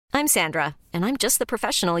I'm Sandra, and I'm just the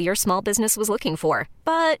professional your small business was looking for.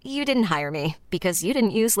 But you didn't hire me because you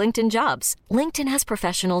didn't use LinkedIn Jobs. LinkedIn has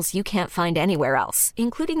professionals you can't find anywhere else,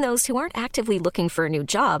 including those who aren't actively looking for a new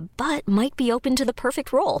job, but might be open to the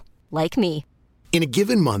perfect role, like me. In a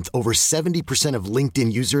given month, over 70% of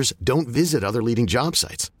LinkedIn users don't visit other leading job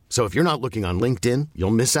sites. So if you're not looking on LinkedIn,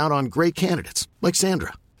 you'll miss out on great candidates like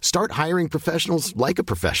Sandra. Start hiring professionals like a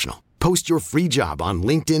professional. Post your free job on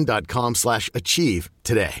linkedin.com/achieve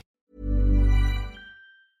today.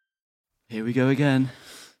 Here we go again.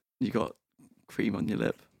 You got cream on your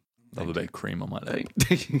lip. Love a bit of cream on my lip.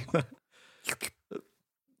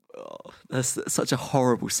 Oh, that's such a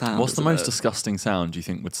horrible sound. What's the most it? disgusting sound you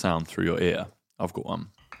think would sound through your ear? I've got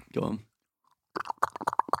one. Go on.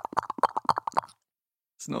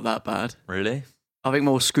 It's not that bad. Really? I think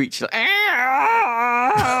more screechy. Like,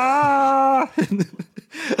 I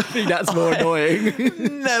think that's more annoying.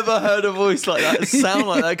 Never heard a voice like that sound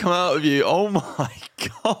like that come out of you. Oh my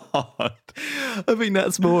God. I think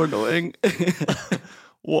that's more annoying.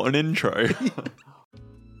 What an intro.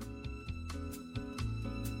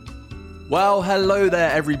 Well, hello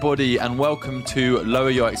there, everybody, and welcome to Lower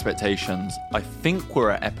Your Expectations. I think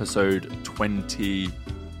we're at episode 22.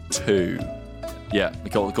 Yeah, we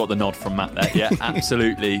got the nod from Matt there. Yeah,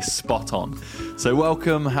 absolutely spot on. So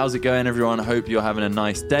welcome. How's it going, everyone? I hope you're having a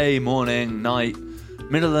nice day, morning, night,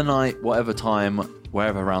 middle of the night, whatever time,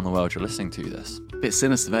 wherever around the world you're listening to this. Bit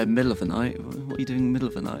sinister there, middle of the night. What are you doing in the middle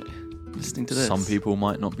of the night? Listening to this? Some people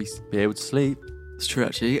might not be able to sleep. It's true,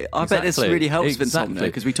 actually. I bet this really helps with insomnia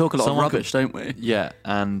because we talk a lot of rubbish, don't we? Yeah,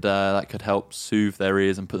 and that could help soothe their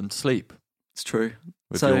ears and put them to sleep. It's true.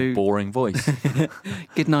 With your boring voice.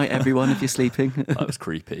 Good night, everyone, if you're sleeping. That was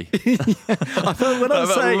creepy. I felt when I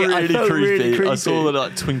was saying it, I felt really creepy. I saw the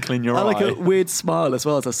twinkle in your eye. I like a weird smile as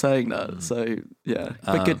well as I was saying that. So, yeah.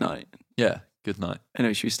 But good night. Yeah, good night.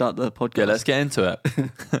 Anyway, should we start the podcast? Yeah, let's get into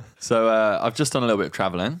it. So, I've just done a little bit of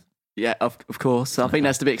travelling. Yeah, of course. I think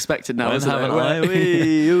that's to be expected now, isn't it?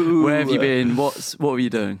 Where have you been? What were you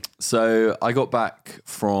doing? So I got back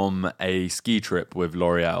from a ski trip with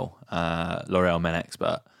L'Oreal, L'Oreal Men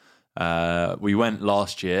Expert. We went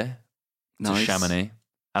last year to Chamonix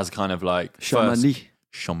as kind of like Chamonix.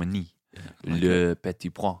 Chamonix. Le Petit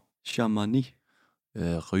Point. Chamonix.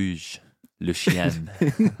 Rouge. Le Chien.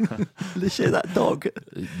 Le Chien, that dog.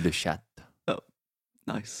 Le Chat. Oh,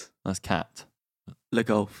 nice. That's cat. Le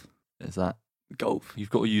Golf. Is that golf? You've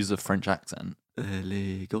got to use a French accent.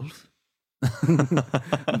 Le golf.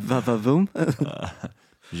 Va-va-voom.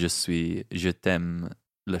 Je t'aime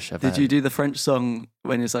le cheval. Did you do the French song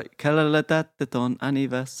when it's like quelle est la date de ton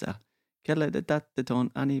anniversaire? Quelle est la date de ton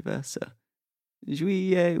anniversaire?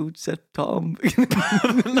 Juillet ou septembre.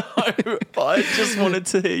 No, but I just wanted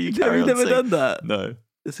to hear you carry on. Have you never done that? No.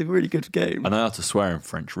 It's a really good game. I know how to swear in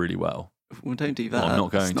French really well. Well, don't do that. Well, I'm not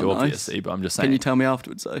going to, obviously, nice. But I'm just saying. Can you tell me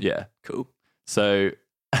afterwards, though? Yeah. Cool. So...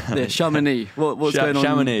 yeah, Chamonix. What's going on?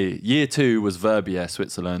 Chamonix. Year 2 was Verbier,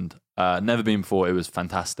 Switzerland. Never been before. It was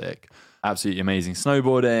fantastic. Absolutely amazing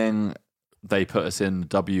snowboarding. They put us in the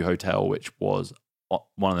W Hotel, which was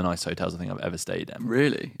one of the nice hotels I think I've ever stayed in.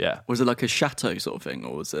 Really? Yeah. Was it like a chateau sort of thing,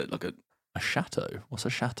 or was it like a... A chateau? What's a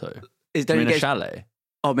chateau? You mean a chalet?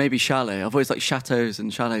 Oh, maybe chalet. I've always like chateaus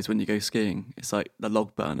and chalets when you go skiing. It's like the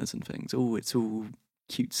log burners and things. Oh, it's all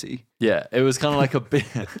cutesy. Yeah, it was kind of like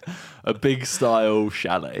a big style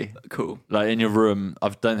chalet. Cool. Like in your room. I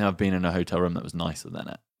don't think I've been in a hotel room that was nicer than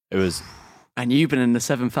it. It was. And you've been in the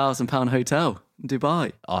 £7,000 hotel in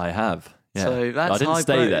Dubai. I have. Yeah. So that's I didn't high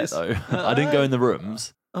stay praise. there though. I didn't go in the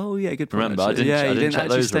rooms. Oh yeah, good point. Remember, actually. I didn't check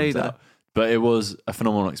actually those stay rooms there. out. But it was a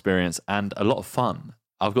phenomenal experience and a lot of fun.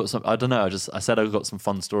 I've got some. I don't know. I said I've got some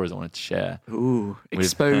fun stories I wanted to share. Ooh,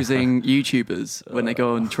 exposing YouTubers when they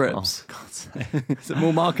go on trips. Oh, God's sake. Is it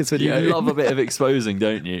more Marcus video? You love a bit of exposing,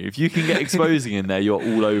 don't you? If you can get exposing in there, you're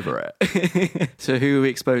all over it. So who are we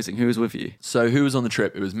exposing? Who was with you? So who was on the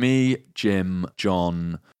trip? It was me, Jim,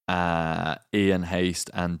 John, Ian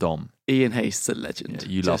Haste, and Dom. Ian Haste's a legend. Yeah,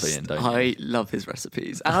 you love Ian, don't you? I love his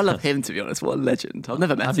recipes. And I love him, to be honest. What a legend. I've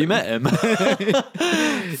never met him. Have you met him?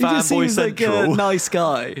 He just seems like a nice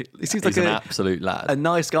guy. He seems like an absolute lad. A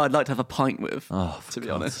nice guy I'd like to have a pint with, to be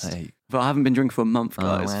honest. But I haven't been drinking for a month,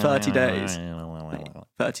 guys. 30 days.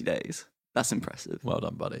 30 days. That's impressive. Well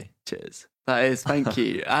done, buddy. Cheers. That is, thank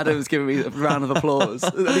you. Adam's giving me a round of applause.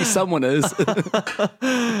 At least someone is.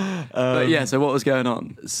 But yeah, so what was going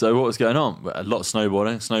on? A lot of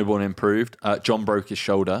snowboarding. Snowboarding improved. John broke his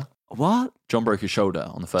shoulder. What? John broke his shoulder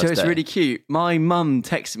on the first day. It's really cute. My mum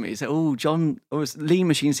texted me and said, oh, John, Lean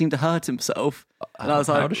Machine seemed to hurt himself. And I was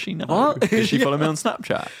like, how does she know? What? Did she follow me on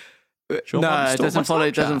Snapchat? Sean No, might it stalk doesn't my follow.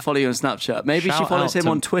 It Snapchat. doesn't follow you on Snapchat. Maybe she Shout follows out him to-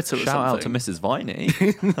 on Twitter or Shout out to something. Mrs. Viney.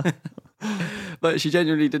 But she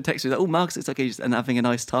genuinely did text me like, "Oh, Marcus looks like he's and having a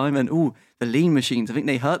nice time," and "Oh, the lean machines. I think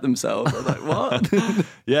they hurt themselves." I was like, "What?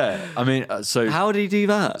 Yeah, I mean, so How did he do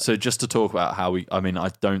that?" So just to talk about how I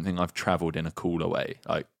don't think I've travelled in a cooler way.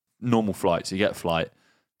 Like normal flights, you get a flight,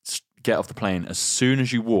 get off the plane. As soon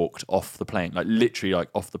as you walked off the plane, like literally like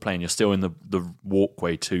off the plane, you're still in the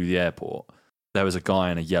walkway to the airport. There was a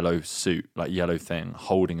guy in a yellow suit, like yellow thing,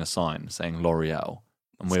 holding a sign saying L'Oreal.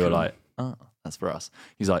 And we were like, oh, that's for us.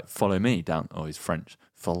 He's like, follow me down. Oh, he's French.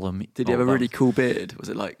 Follow me. Did he have a really cool beard? Was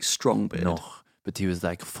it like strong beard? No, but he was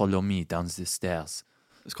like, follow me down the stairs.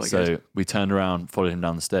 It's quite So good. we turned around, followed him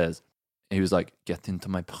down the stairs. He was like, get into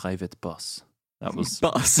my private bus. That was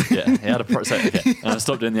Bus. Yeah, he had and I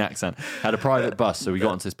stopped doing the accent. Had a private bus, so we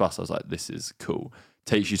got onto this bus. I was like, this is cool.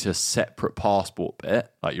 Takes you to a separate passport bit,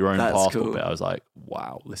 like your own That's passport cool. bit. I was like,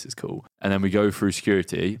 wow, this is cool. And then we go through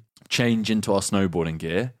security, change into our snowboarding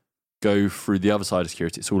gear, go through the other side of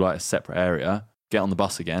security. It's all like a separate area. Get on the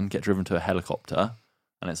bus again, get driven to a helicopter,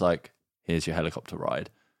 and it's like, here's your helicopter ride.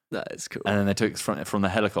 That is cool. And then they took us from the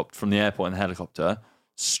helicopter, from the airport in the helicopter,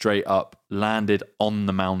 straight up, landed on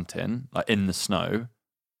the mountain, like in the snow,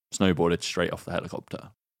 snowboarded straight off the helicopter.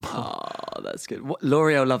 Oh, that's good.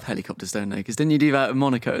 L'Oreal love helicopters, don't they? Because didn't you do that in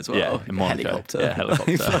Monaco as well? Yeah, in Monaco. Helicopter. Yeah,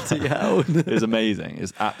 helicopter. Bloody hell. It was amazing. It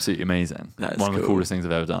was absolutely amazing. That's One of the cool. coolest things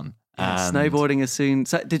I've ever done. Yeah, And snowboarding is soon.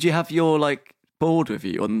 So, did you have your like board with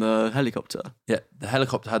you on the helicopter? Yeah, the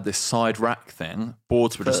helicopter had this side rack thing.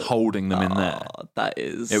 Boards were just holding them in there. Oh, that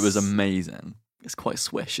is. It was amazing. It's quite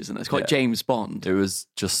swish, isn't it? It's quite Yeah. James Bond. It was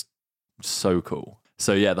just so cool.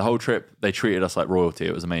 So yeah, the whole trip, they treated us like royalty.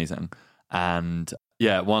 It was amazing. And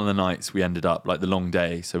yeah, one of the nights we ended up like the long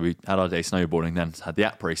day. So we had our day snowboarding, then had the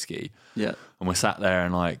après ski. Yeah. And we sat there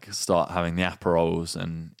and like start having the Aperols,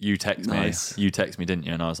 and you text Nice. me. You text me, didn't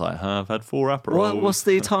you? And I was like, I've had 4 Aperols. What's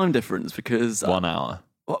the time difference? Because 1 hour.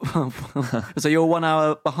 so you're 1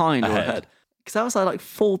 hour behind or Ahead. ahead? Because that was like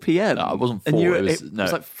 4 p.m. No, it wasn't 4. And you, it was, it no,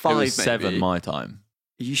 was like 5 it was 7 maybe. my time.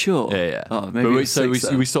 Are you sure? Yeah, yeah. Oh, maybe But it we, was so 6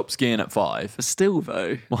 then. we stopped skiing at 5. But still,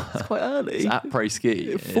 though, it's quite early. It's après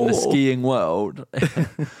ski in 4. the skiing world.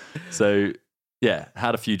 So yeah,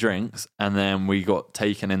 had a few drinks, and then we got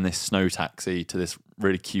taken in this snow taxi to this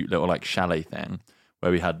really cute little like chalet thing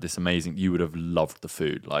where we had this amazing. You would have loved the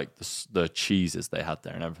food, like the cheeses they had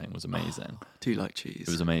there and everything was amazing. I do like cheese. It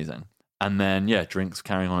was amazing. And then yeah, drinks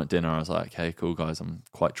carrying on at dinner. I was like, okay, cool guys, I'm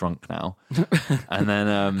quite drunk now. And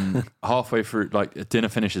then halfway through, like dinner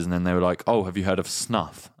finishes, and then they were like, oh, have you heard of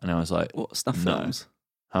snuff? And I was like, What, snuff No. films?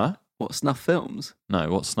 huh? What, snuff films? No,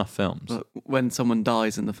 what snuff films? But when someone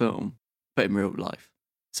dies in the film, but in real life,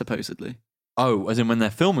 supposedly. Oh, as in when they're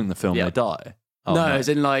filming the film, Yeah. they die. Oh, no, as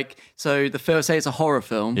in like, so the film, say it's a horror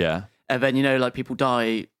film, yeah. and then, you know, like people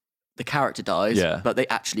die, the character dies, Yeah. but they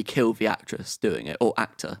actually kill the actress doing it, or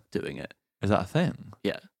actor doing it. Is that a thing?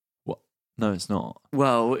 Yeah. What? No, it's not.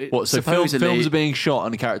 Well, What? So supposedly, films are being shot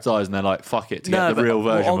and the character dies, and they're like, "Fuck it, to get the but real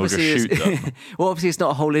version, we'll just obviously shoot it's- them." well, obviously it's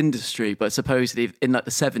not a whole industry, but supposedly in like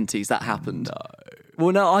the 70s that happened. No.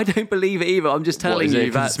 Well, no, I don't believe it either. I'm just What, telling is it you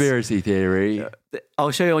a that. conspiracy theory? I'll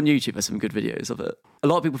show you on YouTube. There's some good videos of it. A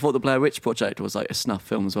lot of people thought the Blair Witch Project was like a snuff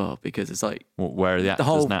film as well, because it's like What, where are the actors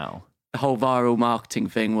whole- now? the whole viral marketing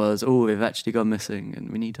thing was, oh, they've actually gone missing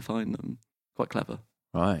and we need to find them. Quite clever.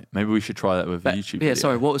 Right, maybe we should try that with a But- YouTube. yeah, video.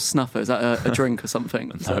 sorry, what was snuffer? Is that a drink or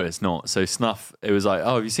something? No, it's not. So snuff. It was like,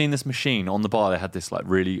 oh, have you seen this machine on the bar? They had this like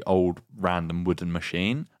really old random wooden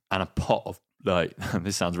machine and a pot of like.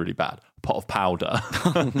 This sounds really bad. A pot of powder,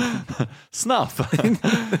 snuff.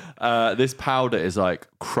 This powder is like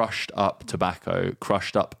crushed up tobacco,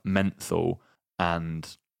 crushed up menthol,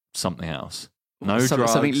 and something else. No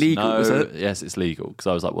drugs. Something legal, no, is it? Yes, it's legal. Because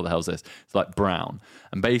I was like, what the hell is this? It's like brown.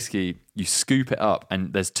 And basically, you scoop it up,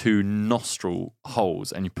 and there's 2 nostril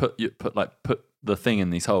holes, and you put the thing in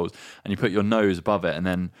these holes, and you put your nose above it, and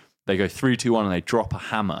then they go 3, 2, 1, and they drop a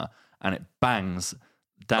hammer, and it bangs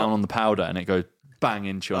down on the powder, and it goes bang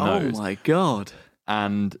into your nose. Oh my God.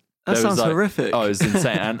 And That there was sounds like- horrific. Oh, it's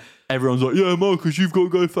insane. And everyone's like, yeah, Marcus, you've got to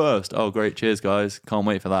go first. Oh, great. Cheers, guys. Can't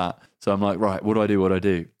wait for that. So I'm like, right, what do I do? What do I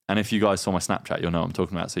do? And if you guys saw my Snapchat, you'll know what I'm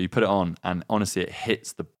talking about. So you put it on, and honestly, it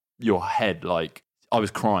hits your head like I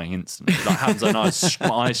was crying instantly. Like hands on eyes, my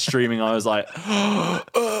eyes streaming. I was like,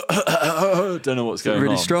 don't know what's going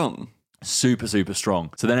Really on. strong. Super, super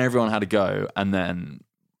strong. So then everyone had to go. And then,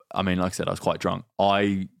 I mean, like I said, I was quite drunk.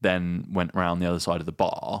 I then went around the other side of the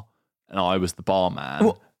bar, and I was the barman.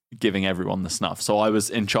 What? Giving everyone the snuff. So I was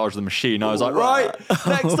in charge of the machine. I was like, right,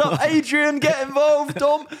 next up, Adrian, get involved,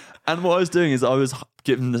 Dom. And what I was doing is I was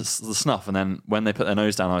give them the snuff, and then when they put their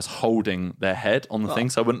nose down, I was holding their head on the thing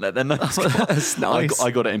so I wouldn't let their nose go. That's nice.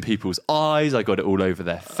 I got it in people's eyes. I got it all over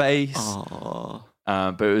their face.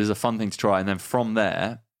 But it was a fun thing to try. And then from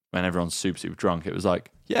there, when everyone's super, super drunk, it was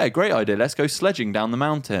like, yeah, great idea. Let's go sledging down the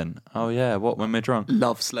mountain. Oh, yeah. What, when we're drunk?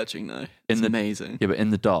 Love sledging, though. It's amazing. Yeah, but in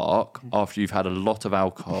the dark, after you've had a lot of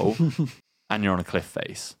alcohol and you're on a cliff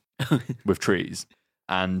face with trees.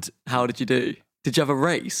 And how did you do? Did you have a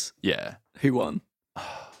race? Yeah. Who won?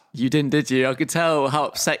 You didn't, did you? I could tell how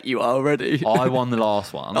upset you are already. I won the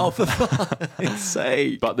last one. Oh, for fuck's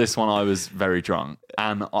sake. But this one I was very drunk.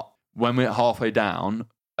 And when we were halfway down,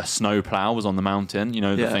 a snowplow was on the mountain. You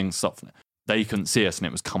know, the thing stopped. They couldn't see us and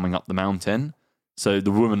it was coming up the mountain. So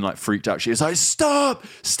the woman like freaked out. She was like, stop,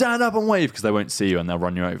 stand up and wave because they won't see you and they'll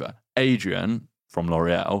run you over. Adrian from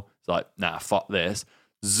L'Oreal is like, nah, fuck this.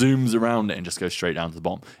 Zooms around it and just goes straight down to the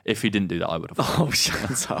bottom. If he didn't do that, I would have. Oh,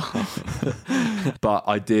 shut up. But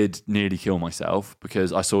I did nearly kill myself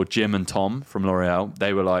because I saw Jim and Tom from L'Oreal.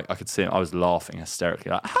 They were like, I could see them. I was laughing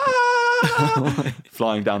hysterically, like,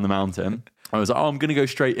 flying down the mountain. I was like, oh, I'm going to go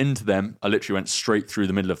straight into them. I literally went straight through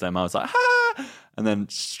the middle of them. I was like, and then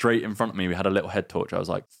straight in front of me, we had a little head torch. I was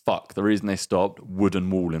like, fuck, the reason they stopped, wooden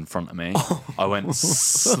wall in front of me. I went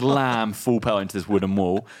slam full pelt into this wooden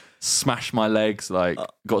wall, smashed my legs, like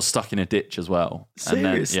got stuck in a ditch as well.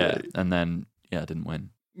 Seriously? And then I didn't win.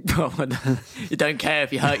 You don't care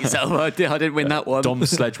if you hurt yourself. I didn't win that one. Dom's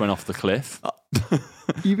sledge went off the cliff.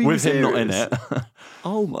 With him not in it.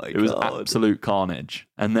 Oh my God. It was absolute carnage.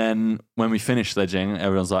 And then when we finished sledging,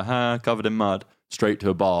 everyone's like, covered in mud, straight to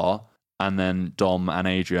a bar. And then Dom and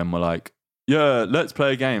Adrian were like, yeah, let's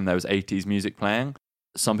play a game. There was 80s music playing.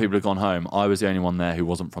 Some people had gone home. I was the only one there who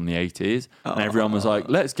wasn't from the 80s. And everyone was like,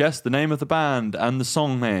 let's guess the name of the band and the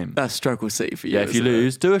song name. That's struggle city for you. Yeah, if you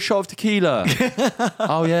lose, do a shot of tequila.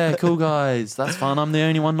 Oh, yeah, cool, guys. That's fun. I'm the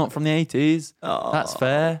only one not from the 80s. That's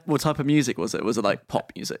fair. What type of music was it? Was it like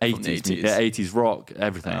pop music? 80s, from the 80s? Yeah, 80s rock,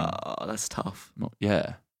 everything. Oh, that's tough.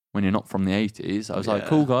 Yeah. When you're not from the 80s, I was like,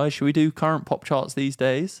 cool, guys, should we do current pop charts these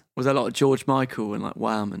days? Was there a lot of George Michael and like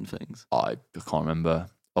Wham and things? I can't remember.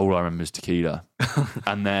 All I remember is tequila.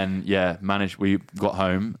 And then, we got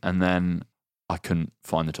home and then I couldn't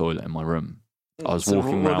find the toilet in my room. I was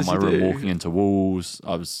walking around my room, walking into walls.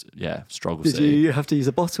 I was, struggle Did you have to use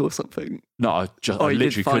a bottle or something? No, I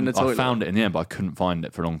literally couldn't. I found it in the end, but I couldn't find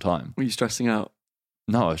it for a long time. Were you stressing out?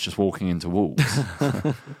 No, I was just walking into walls.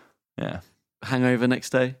 Yeah. Hangover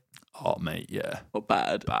next day? Oh, mate, yeah. What,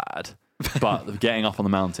 bad? Bad. But getting up on the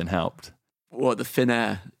mountain helped. What, the thin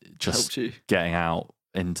air just helped you? Getting out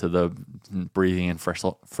into the breathing in fresh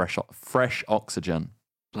oxygen.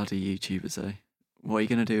 Bloody YouTubers, eh? What are you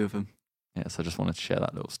going to do with them? Yes, I just wanted to share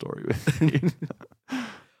that little story with you. I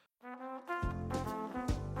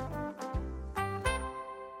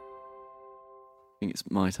think it's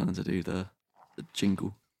my turn to do the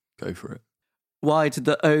jingle. Go for it. Y to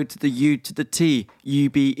the O to the U to the T,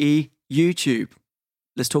 UBE, YouTube.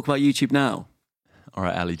 Let's talk about YouTube now. All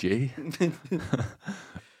right, Ali G.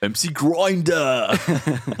 MC Grinder.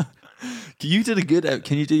 You did a good.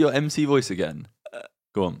 Can you do your MC voice again?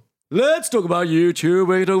 Go on. Let's talk about YouTube.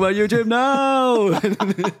 We're going to talk about YouTube now.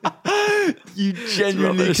 You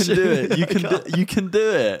genuinely can do it. You can do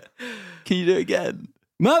it. Can you do it again?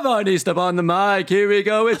 My body step on the mic. Here we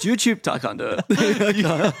go. It's YouTube. I can't do it.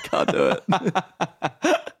 I can't do it.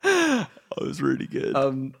 That was really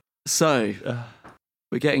good. So,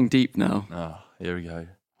 we're getting deep now. Oh, here we go.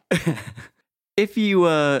 If you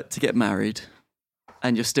were to get married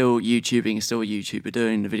and you're still YouTubing, you're still a YouTuber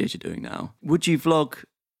doing the videos you're doing now, would you vlog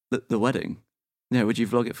the wedding? No, would you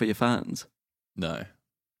vlog it for your fans? No.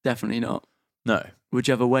 Definitely not. No. Would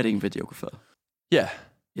you have a wedding videographer? Yeah.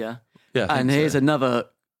 Yeah? Yeah. And here's another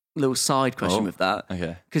little side question with that.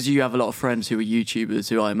 Okay. Because you have a lot of friends who are YouTubers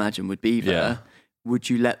who I imagine would be there. Yeah. Would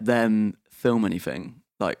you let them film anything?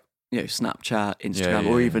 Like, Snapchat, Instagram,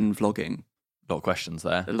 or even vlogging? A lot of questions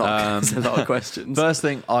there. A lot of questions. First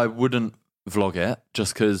thing, I wouldn't vlog it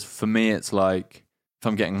just because for me it's like, if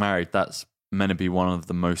I'm getting married, that's meant to be one of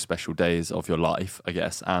the most special days of your life, I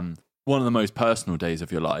guess, and one of the most personal days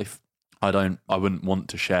of your life. I wouldn't want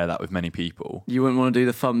to share that with many people. You wouldn't want to do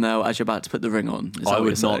the thumbnail as you're about to put the ring on? I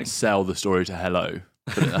would not sell the story to Hello.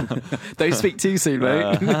 Don't speak too soon,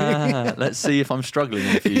 mate. Let's see if I'm struggling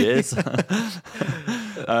in a few years.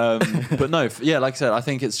 But no, like I said, I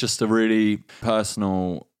think it's just a really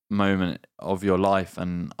personal moment of your life,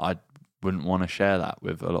 and I wouldn't want to share that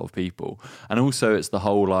with a lot of people. And also, it's the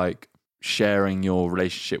whole like sharing your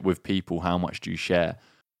relationship with people. How much do you share?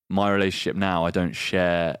 My relationship now, I don't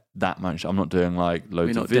share that much. I'm not doing like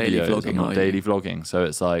loads of videos. I'm not daily vlogging. So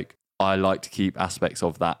it's like, I like to keep aspects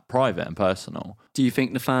of that private and personal. Do you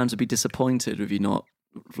think the fans would be disappointed with you not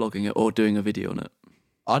vlogging it or doing a video on it?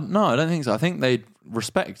 No, I don't think so. I think they'd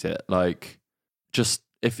respect it. Like, just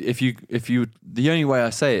if you, the only way I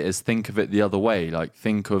say it is think of it the other way. Like,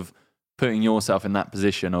 think of putting yourself in that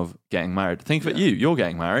position of getting married. Think of it, you're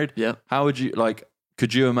getting married. Yeah. How would you, like,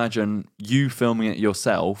 could you imagine you filming it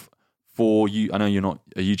yourself for you? I know you're not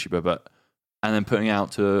a YouTuber, but, and then putting it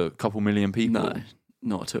out to a couple million people? No,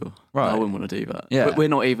 not at all. Right. I wouldn't want to do that. Yeah. We're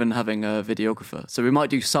not even having a videographer. So we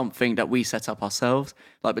might do something that we set up ourselves,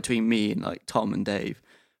 like between me and like Tom and Dave.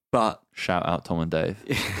 But Shout out Tom and Dave.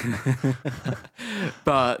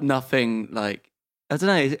 but nothing like, I don't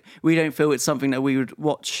know. We don't feel it's something that we would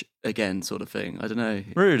watch again, sort of thing. I don't know.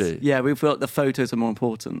 Really? Yeah, we feel like the photos are more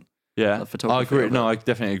important. Yeah, Like photography I agree. of No, it. I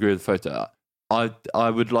definitely agree with the photo. I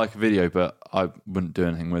would like a video, but I wouldn't do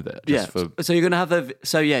anything with it. Just Yeah. For, So you're gonna have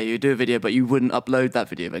you do a video, but you wouldn't upload that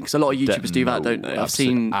video then, because a lot of YouTubers do that, don't they? I've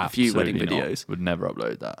seen a few wedding absolutely not. videos. Would never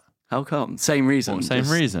upload that. How come? Same reason. Well, same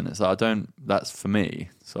just- reason. It's like I don't. That's for me.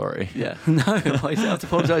 Sorry. Yeah. No, why do you have to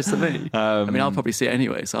apologise to me? I mean, I'll probably see it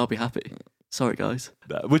anyway, so I'll be happy. Sorry, guys.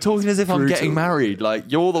 We're talking as if I'm Brutal. getting married. Like,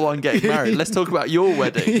 you're the one getting married. Let's talk about your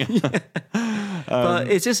wedding. But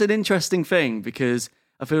it's just an interesting thing because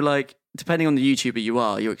I feel like depending on the YouTuber you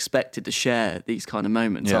are, you're expected to share these kind of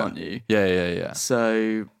moments, aren't you? Yeah.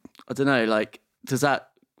 So I don't know, like, does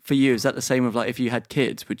that, for you, is that the same with like if you had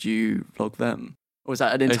kids, would you vlog them? Or is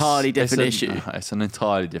that an entirely different issue? It's an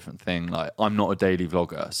entirely different thing. Like, I'm not a daily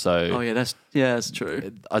vlogger, so Oh yeah, that's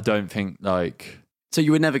true. I don't think like. So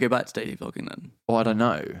you would never go back to daily vlogging then? Well, I don't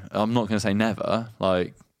know. I'm not going to say never.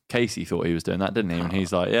 Like, Casey thought he was doing that, didn't he? And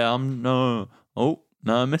he's like, yeah, I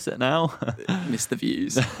miss it now. Miss the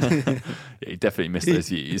views. Yeah, he definitely missed those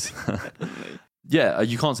views. Yeah,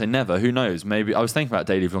 you can't say never. Who knows? Maybe I was thinking about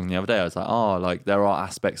daily vlogging the other day. I was like, like there are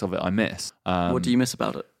aspects of it I miss. What do you miss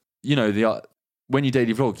about it? You know, when you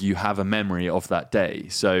daily vlog, you have a memory of that day.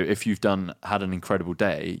 So if you've had an incredible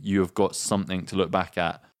day, you have got something to look back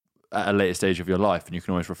at a later stage of your life, and you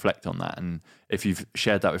can always reflect on that. And if you've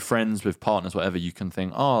shared that with friends, with partners, whatever, you can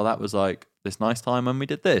think, oh, that was like this nice time when we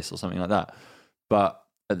did this or something like that. But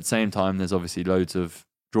at the same time, there's obviously loads of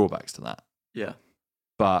drawbacks to that. Yeah.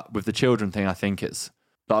 But with the children thing, I think it's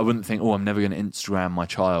that I wouldn't think, oh, I'm never going to Instagram my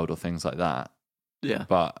child or things like that. Yeah.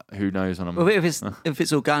 But who knows when I'm... Well, if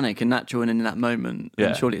it's organic and natural and in that moment,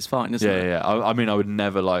 then surely it's fine, isn't it? Yeah. I mean, I would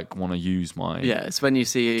never like want to use my It's when you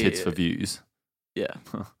see kids for views. Yeah.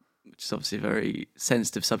 Which is obviously a very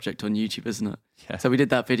sensitive subject on YouTube, isn't it? Yeah. So we did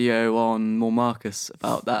that video on More Marcus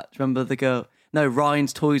about that. Do you remember the girl? No,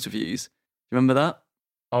 Ryan's Toys Reviews. Do you remember that?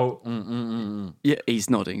 Oh, Yeah, he's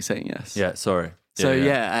nodding, saying yes. Yeah, sorry. So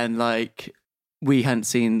and like we hadn't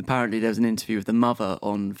seen. Apparently, there was an interview with the mother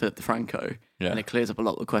on Philip DeFranco, and it clears up a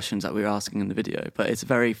lot of the questions that we were asking in the video. But it's a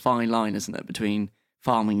very fine line, isn't it, between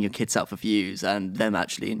farming your kids out for views and them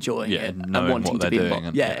actually enjoying it and knowing wanting what to they're be doing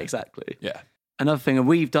involved. Yeah, exactly. Yeah. Another thing, and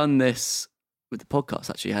we've done this with the podcast.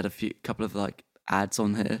 Actually, had couple of like ads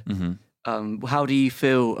on here. Mm-hmm. How do you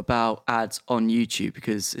feel about ads on YouTube?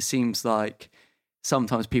 Because it seems like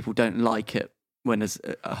sometimes people don't like it when there's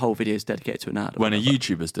a whole video is dedicated to an ad. When a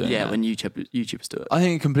YouTuber's doing it. when YouTubers do it. I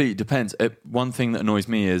think it completely depends. One thing that annoys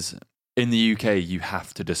me is in the UK, you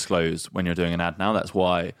have to disclose when you're doing an ad now. That's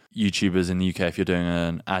why YouTubers in the UK, if you're doing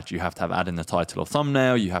an ad, you have to have ad in the title or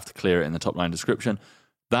thumbnail. You have to clear it in the top line description.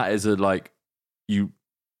 That is you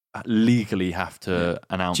legally have to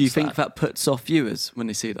announce. Do you think that puts off viewers when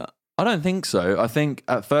they see that? I don't think so. I think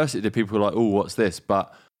at first it did, people were like, oh, what's this?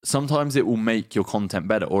 But sometimes it will make your content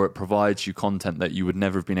better, or it provides you content that you would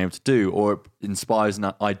never have been able to do, or it inspires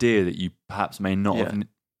an idea that you perhaps may not have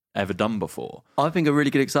ever done before. I think a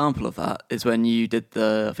really good example of that is when you did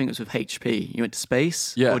I think it was with HP, you went to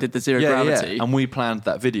space or did the zero gravity. Yeah. And we planned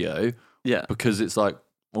that video Yeah. because it's like,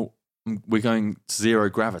 well, we're going zero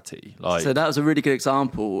gravity. So that was a really good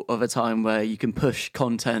example of a time where you can push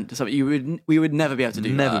content to something we would never be able to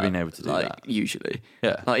do. Never that, been able to do that. Usually.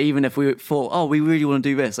 Yeah. Like even if we thought, oh, we really want to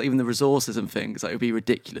do this, like even the resources and things, like it would be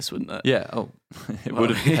ridiculous, wouldn't it? Yeah. Oh, it would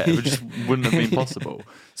have. Yeah, it just wouldn't have been possible.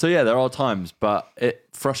 So yeah, there are times, but it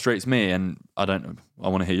frustrates me, and I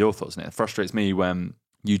want to hear your thoughts on it. It frustrates me when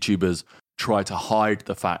YouTubers try to hide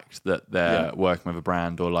the fact that they're working with a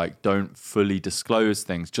brand, or like don't fully disclose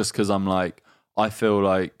things, just because I feel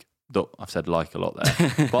like I've said like a lot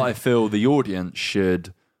there, but I feel the audience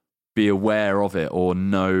should be aware of it or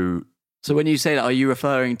know. So when you say that, are you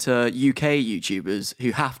referring to UK YouTubers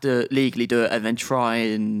who have to legally do it and then try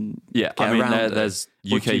and get around it? There's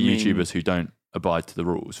What UK do you mean? YouTubers who don't abide to the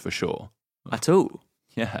rules for sure. At all?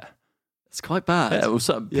 Yeah. It's quite bad.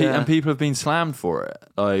 Yeah, and people have been slammed for it.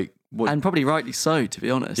 Like, And probably rightly so, to be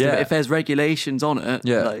honest. Yeah. If there's regulations on it,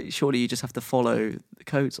 Yeah. like, surely you just have to follow the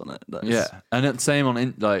codes on it. Yeah, and it's the same on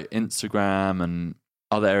Instagram and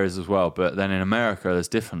other areas as well. But then in America, there's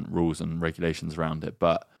different rules and regulations around it.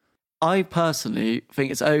 But I personally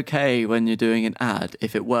think it's okay when you're doing an ad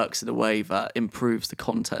if it works in a way that improves the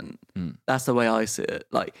content. That's the way I see it.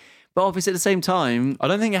 Like, but obviously at the same time, I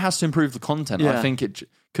don't think it has to improve the content. Yeah. I think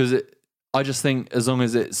I just think as long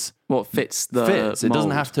as it's what fits the fits, it doesn't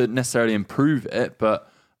mold. have to necessarily improve it. But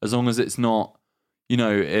as long as it's not,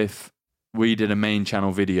 if we did a main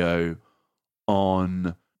channel video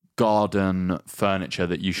on garden furniture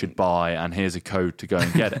that you should buy and here's a code to go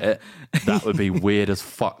and get it, that would be weird as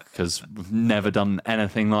fuck because we've never done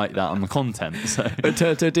anything like that on the content. So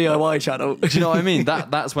to a DIY channel. do you know what I mean?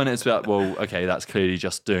 That's when it's like, well, okay, that's clearly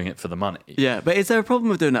just doing it for the money. Yeah, but is there a problem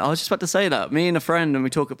with doing that? I was just about to say that. Me and a friend, and we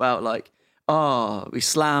talk about like, we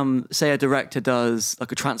slam, say a director does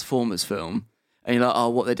like a Transformers film, and you're like, oh,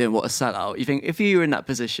 what they're doing, what a sellout. You think, if you were in that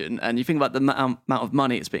position and you think about the amount of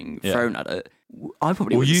money it's being thrown at it, I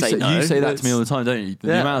probably would say no. You say that to me all the time, don't you? The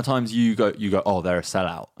Yeah. amount of times you go, oh, they're a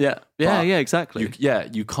sellout. Yeah, But exactly.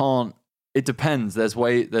 You can't. It depends. There's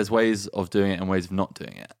ways of doing it and ways of not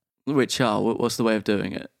doing it. Which are, what's the way of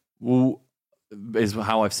doing it? Well, is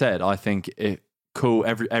how I've said. I think cool.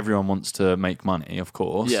 Everyone wants to make money, of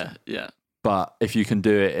course. Yeah. But if you can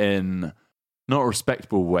do it in not a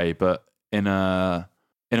respectable way, but in a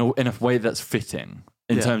way that's fitting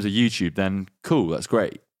in terms of YouTube, then cool, that's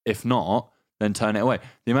great. If not, then turn it away.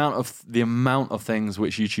 The amount of things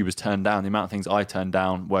which YouTubers turn down, the amount of things I turn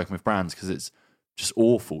down working with brands because it's just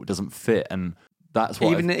awful. It doesn't fit, and that's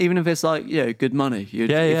what even if it's like good money. If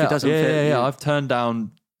it doesn't fit. Yeah. I've turned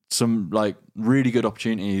down some like really good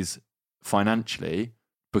opportunities financially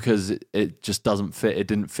because it just doesn't fit. It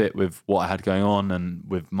didn't fit with what I had going on and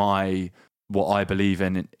with what I believe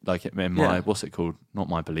in, like in my what's it called? Not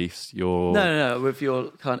my beliefs. No, with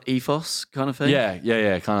your kind of ethos kind of thing.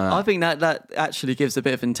 Yeah, kind of. I think that actually gives a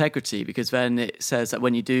bit of integrity because then it says that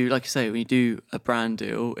when you do, like you say, when you do a brand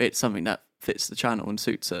deal, it's something that fits the channel and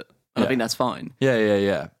suits it. And I think that's fine.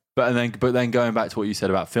 Yeah. But then going back to what you said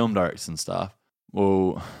about film directors and stuff,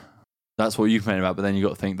 well, that's what you complained about. But then you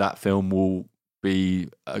got to think that film will be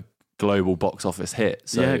a global box office hit.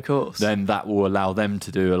 So yeah, of course. Then that will allow them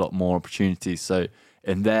to do a lot more opportunities. So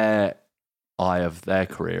in their eye of their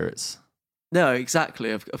career, it's... No, exactly,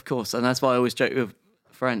 of course. And that's why I always joke with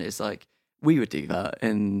a friend, it's like, we would do that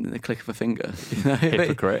in the click of a finger.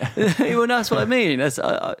 Hypocrite. Well, that's what I mean.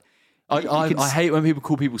 I hate when people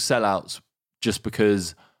call people sellouts just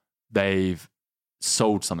because they've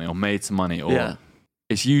sold something or made some money, or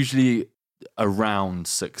it's usually around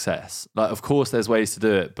success. Like, of course, there's ways to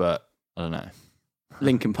do it, but I don't know.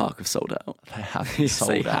 Linkin Park have sold out. They haven't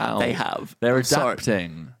sold out. They have. They're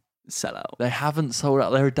adapting. Sellout. They haven't sold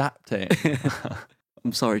out. They're adapting.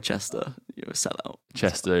 I'm sorry, Chester. You're a sellout.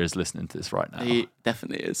 Chester is listening to this right now. He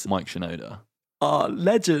definitely is. Mike Shinoda. Oh,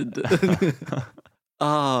 legend. They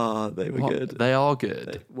were good. They are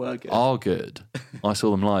good. They were good. Are good. I saw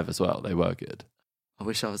them live as well. They were good. I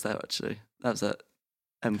wish I was there, actually. That was at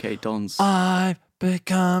MK Don's. I've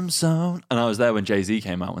become so... And I was there when Jay-Z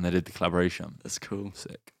came out when they did the collaboration. That's cool.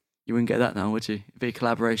 Sick. You wouldn't get that now, would you? It'd be a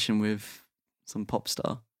collaboration with some pop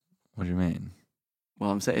star. What do you mean? Well,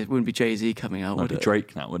 I'm saying it wouldn't be Jay-Z coming out, It'd would be it?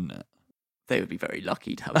 Drake now, wouldn't it? They would be very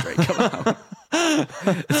lucky to have Drake come out.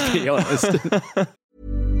 Let's be honest.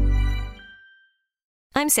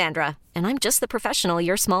 I'm Sandra, and I'm just the professional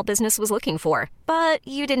your small business was looking for. But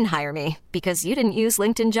you didn't hire me because you didn't use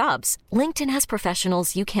LinkedIn Jobs. LinkedIn has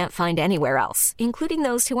professionals you can't find anywhere else, including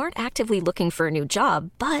those who aren't actively looking for a new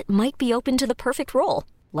job, but might be open to the perfect role,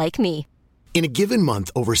 like me. In a given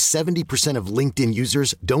month, over 70% of LinkedIn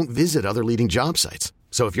users don't visit other leading job sites.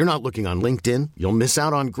 So if you're not looking on LinkedIn, you'll miss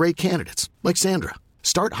out on great candidates like Sandra.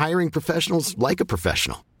 Start hiring professionals like a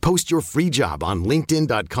professional. Post your free job on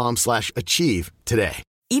linkedin.com/achieve today.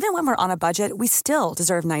 Even when we're on a budget, we still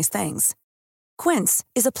deserve nice things. Quince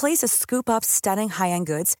is a place to scoop up stunning high-end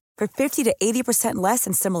goods for 50 to 80% less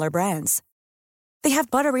than similar brands. They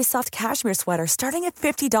have buttery soft cashmere sweaters starting at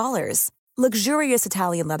 $50, luxurious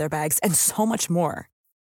Italian leather bags, and so much more.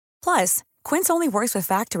 Plus, Quince only works with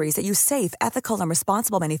factories that use safe, ethical, and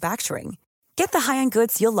responsible manufacturing. Get the high-end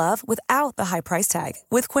goods you'll love without the high price tag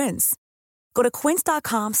with Quince. Go to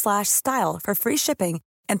quince.com/style for free shipping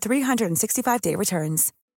and 365-day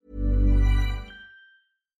returns.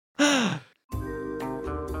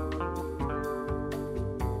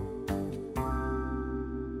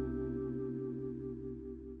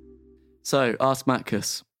 So, Ask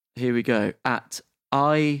Matcus. Here we go. At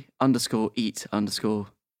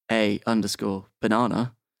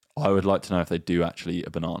I_eat_a_banana. I would like to know if they do actually eat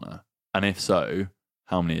a banana. And if so,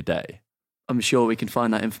 how many a day? I'm sure we can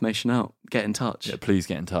find that information out. Get in touch. Yeah, please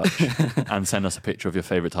get in touch and send us a picture of your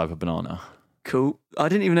favourite type of banana. Cool. I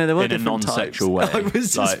didn't even know there were in a different non-sexual types. way. I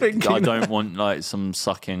was just like, thinking I don't want like some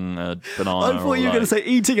sucking banana. I thought you were going to say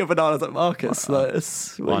eating a banana. I was like, Marcus,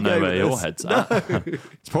 I know where your head's at.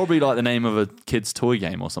 It's probably like the name of a kid's toy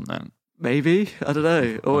game or something. Maybe. I don't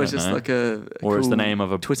know. Or it's just know. like a or cool it's the name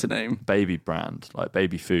of a Twitter name. baby brand, like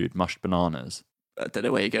baby food, mushed bananas. I don't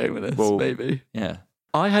know where you're going with this. Well, maybe. Yeah.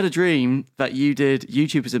 I had a dream that you did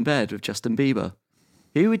YouTubers in Bed with Justin Bieber.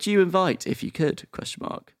 Who would you invite if you could? ?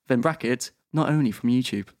 Then bracket, not only from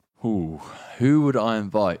YouTube. Ooh, who would I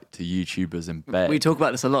invite to YouTubers in bed? We talk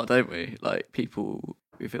about this a lot, don't we? Like people,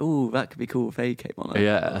 that could be cool if they came on it.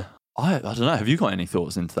 Yeah. I don't know. Have you got any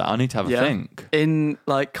thoughts into that? I need to have a think. In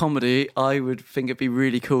like comedy, I would think it'd be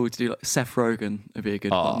really cool to do like Seth Rogen. It'd be a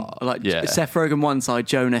good one. Like Seth Rogen one side,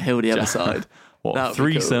 Jonah Hill the other side. What,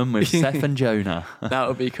 threesome with Seth and Jonah? That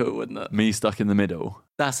would be cool, wouldn't it? Me stuck in the middle.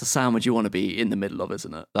 That's the sandwich you want to be in the middle of,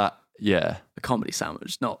 isn't it? Yeah. A comedy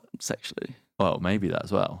sandwich, not sexually. Well, maybe that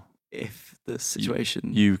as well. If the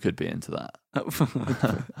situation... You could be into that.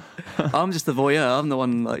 I'm just the voyeur. I'm the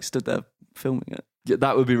one like stood there filming it. Yeah,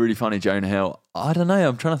 that would be really funny, Jonah Hill. I don't know.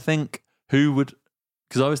 I'm trying to think who would...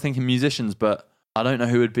 Because I was thinking musicians, but I don't know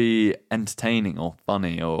who would be entertaining or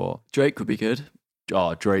funny or... Drake would be good.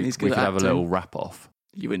 Oh, Drake. We could have a little wrap-off.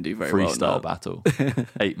 You wouldn't do very freestyle well. Freestyle battle.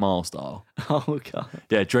 8 Mile style. Oh, God.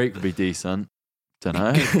 Yeah, Drake would be decent. Don't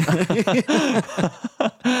know.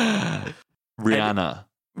 Rihanna.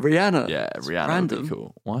 Yeah, Rihanna random. would be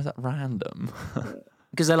cool. Why is that random?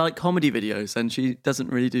 Because they're like comedy videos and she doesn't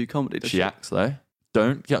really do comedy, does she? She acts, though.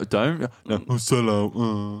 Don't. No, sell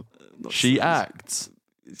out. She acts.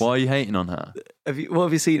 Why are you hating on her? What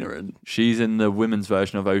have you seen her in? She's in the women's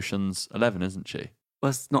version of Ocean's 11, isn't she?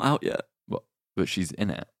 Well, it's not out yet. But she's in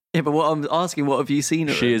it. Yeah, but what I'm asking, what have you seen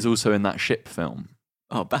her in? She is also in that ship film.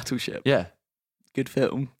 Oh, Battleship. Yeah. Good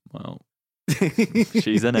film. Well,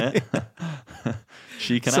 she's in it.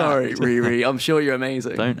 She can Sorry, act. Riri. I'm sure you're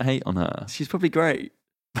amazing. Don't hate on her. She's probably great.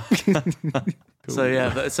 Cool. So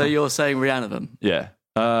yeah, so you're saying Rihanna then? Yeah.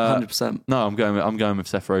 100%. No, I'm going with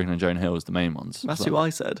Seth Rogen and Jonah Hill as the main ones. That's who I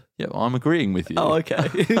said. Yeah, well, I'm agreeing with you. Oh, okay.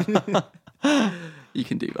 You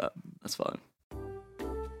can do that. That's fine.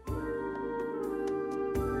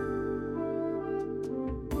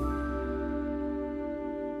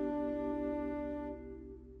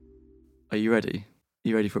 Are you ready? Are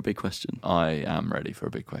you ready for a big question? I am ready for a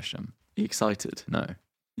big question. Are you excited? No.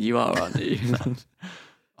 You are, aren't you?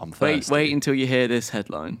 I'm thirsty. Wait until you hear this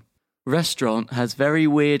headline. Restaurant has very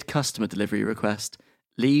weird customer delivery request.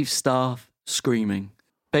 Leaves staff screaming.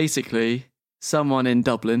 Basically, someone in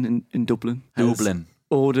Dublin, has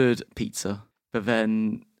ordered pizza, but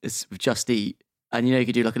then it's with Just Eat. And you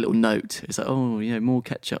could do like a little note. It's like, more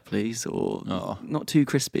ketchup, please, or not too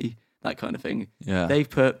crispy. That kind of thing. Yeah. They've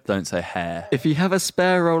put... Don't say hair. If you have a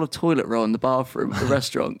spare roll of toilet roll in the bathroom at the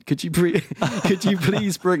restaurant, could you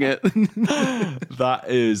please bring it? That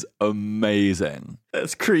is amazing.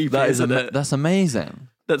 That's creepy, isn't it? That's amazing.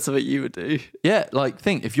 That's something you would do. Yeah,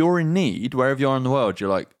 think, if you're in need, wherever you are in the world, you're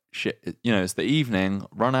like, shit, it's the evening,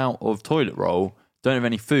 run out of toilet roll, don't have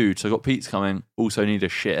any food, so I've got pizza coming, also need a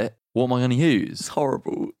shit. What am I going to use? It's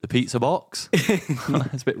horrible. The pizza box?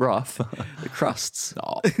 It's a bit rough. The crusts.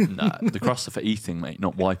 Oh, no, the crusts are for eating, mate,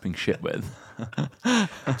 not wiping shit with.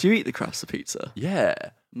 Do you eat the crusts of pizza? Yeah.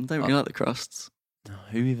 I don't really like the crusts.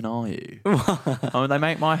 Who even are you? They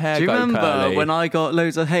make my hair Do you go remember curly. when I got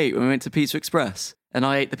loads of hate when we went to Pizza Express and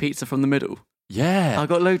I ate the pizza from the middle? Yeah. I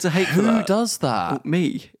got loads of hate for that. Who does that? Well,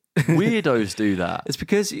 me. Weirdos do that. It's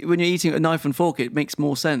because when you're eating with a knife and fork, it makes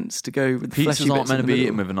more sense to go with the fleshy Pizzas aren't bits meant in to the be middle.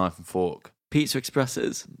 eaten with a knife and fork. Pizza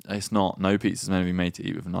Expresses. It's not. No pizza's meant to be made to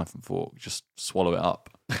eat with a knife and fork. Just swallow it up.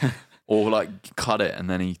 Or cut it and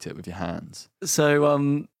then eat it with your hands.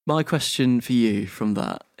 So my question for you from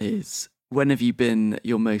that is, when have you been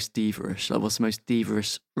your most diva-ish? Like, what's the most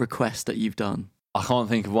diva-ish request that you've done? I can't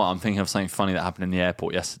think of what. I'm thinking of something funny that happened in the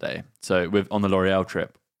airport yesterday. So on the L'Oreal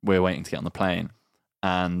trip, we're waiting to get on the plane.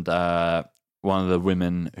 And one of the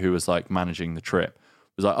women who was managing the trip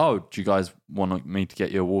was like, "Oh, do you guys want me to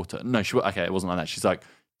get you a water?" No, it wasn't like that. She's like,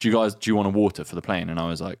 do you want a water for the plane? And I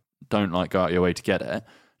was like, don't go out your way to get it.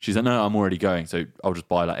 She's like, no, I'm already going, so I'll just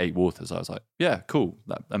buy 8 waters. I was like, yeah, cool,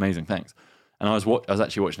 amazing, thanks. And I was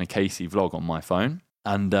actually watching a Casey vlog on my phone,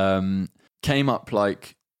 and came up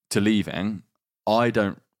to leaving. I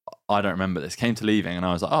don't remember this. Came to leaving, and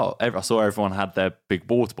I was like, oh, I saw everyone had their big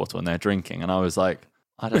water bottle and they're drinking, and I was like,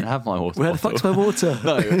 I don't have my water Where bottle. the fuck's my water?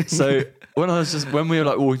 No. So when we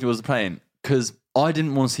were walking towards the plane, because I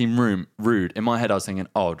didn't want to seem rude. In my head, I was thinking,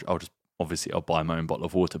 I'll buy my own bottle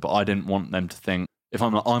of water. But I didn't want them to think, if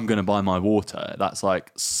I'm like, I'm going to buy my water, that's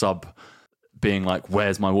like being like,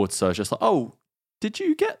 where's my water? So I was just like, oh, did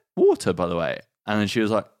you get water, by the way? And then she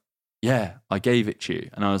was like, yeah, I gave it to you.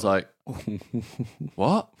 And I was like,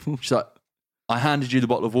 what? She's like, I handed you the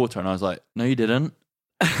bottle of water. And I was like, no, you didn't.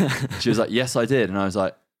 She was like, yes, I did. And I was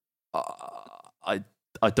like,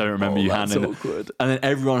 I don't remember you handing it. And then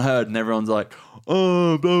everyone heard, and everyone's like,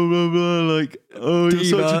 oh, blah, blah, blah, like, oh, you're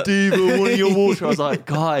such a diva, wanting your water. I was like,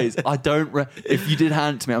 guys, I don't, if you did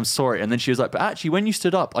hand it to me, I'm sorry. And then she was like, but actually, when you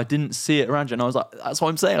stood up, I didn't see it around you. And I was like, that's what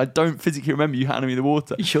I'm saying. I don't physically remember you handing me the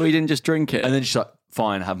water. You sure you didn't just drink it? And then she's like,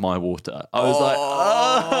 fine, have my water. I was like,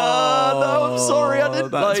 no, I'm sorry, I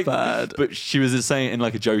didn't. That's bad. But she was just saying it in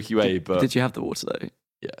like a jokey way. But did you have the water though?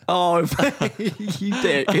 Yeah. Oh, you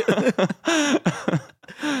dick.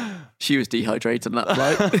 She was dehydrated on that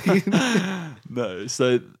flight. No,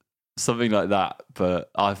 so something like that.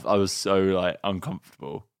 But I was so like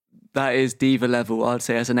uncomfortable. That is diva level. I'd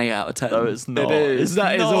say it's an 8 out of 10. No, it's not. It is.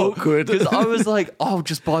 That is awkward. Because I was like, I'll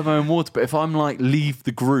just buy my own water. But if I'm like, leave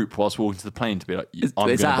the group whilst walking to the plane to be like, I'm going to buy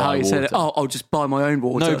water. Is that how you said it? Oh, I'll just buy my own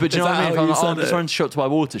water. No, but do you know what I mean? If I'm just running to shop to buy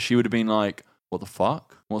water, she would have been like, what the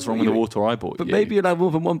fuck? What's wrong with the water I bought you? But maybe you'd have more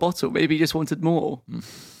than one bottle. Maybe you just wanted more.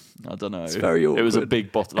 I don't know. It's very awkward. It was a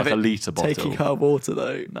big bottle, like a litre bottle. Taking her water,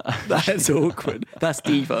 though. No. That's awkward. That's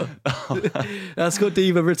diva. That's got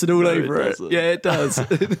diva written all over it. Yeah, it does.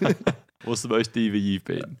 What's the most diva you've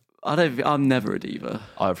been? I'm never a diva.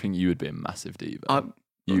 I think you would be a massive diva.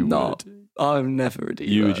 You would. I'm never a diva.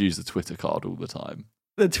 You would use the Twitter card all the time.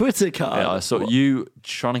 The Twitter card? Yeah, I saw you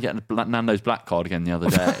trying to get Nando's black card again the other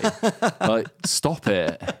day. Like, stop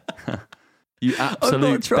it. You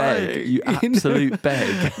absolute beg. You absolute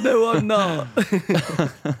beg. No, I'm not.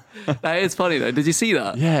 That is funny though. Did you see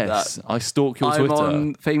that? Yes. I stalk your Twitter. I'm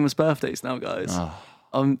on famous birthdays now, guys. Oh.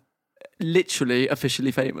 I'm literally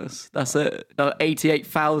officially famous. That's it.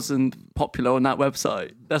 88,000 popular on that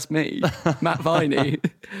website. That's me, Matt Viney.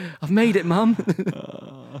 I've made it, mum.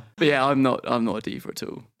 But yeah, I'm not a diva at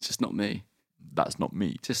all. It's just not me. That's not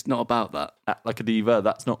me. Just not about that. Act like a diva.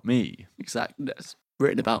 That's not me. Exactly. That's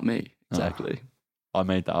written about me. Exactly. I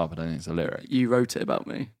made that up. I don't think it's a lyric. You wrote it about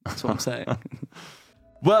me. That's what I'm saying.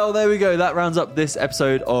 Well, there we go. That rounds up this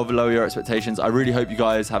episode of Lower Your Expectations. I really hope you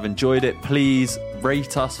guys have enjoyed it. Please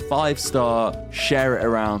rate us 5-star, share it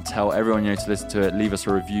around, tell everyone you know to listen to it, leave us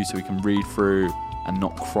a review so we can read through and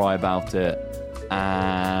not cry about it.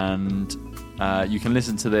 And you can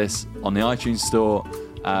listen to this on the iTunes store.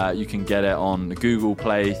 You can get it on Google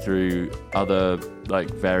Play through other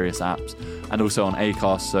various apps, and also on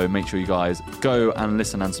Acast. So make sure you guys go and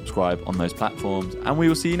listen and subscribe on those platforms. And we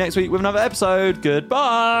will see you next week with another episode.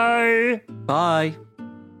 Goodbye. Bye.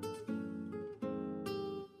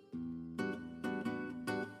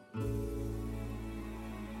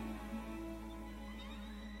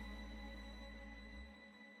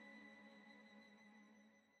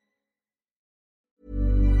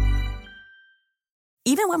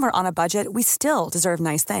 Even when we're on a budget, we still deserve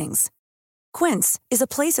nice things. Quince is a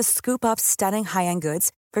place to scoop up stunning high-end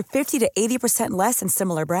goods for 50 to 80% less than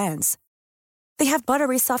similar brands. They have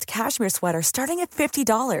buttery soft cashmere sweaters starting at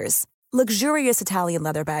 $50, luxurious Italian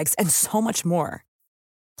leather bags, and so much more.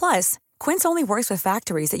 Plus, Quince only works with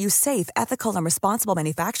factories that use safe, ethical, and responsible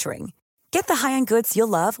manufacturing. Get the high-end goods you'll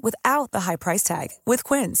love without the high price tag with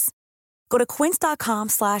Quince. Go to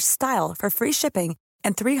quince.com/style for free shipping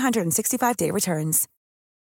and 365-day returns.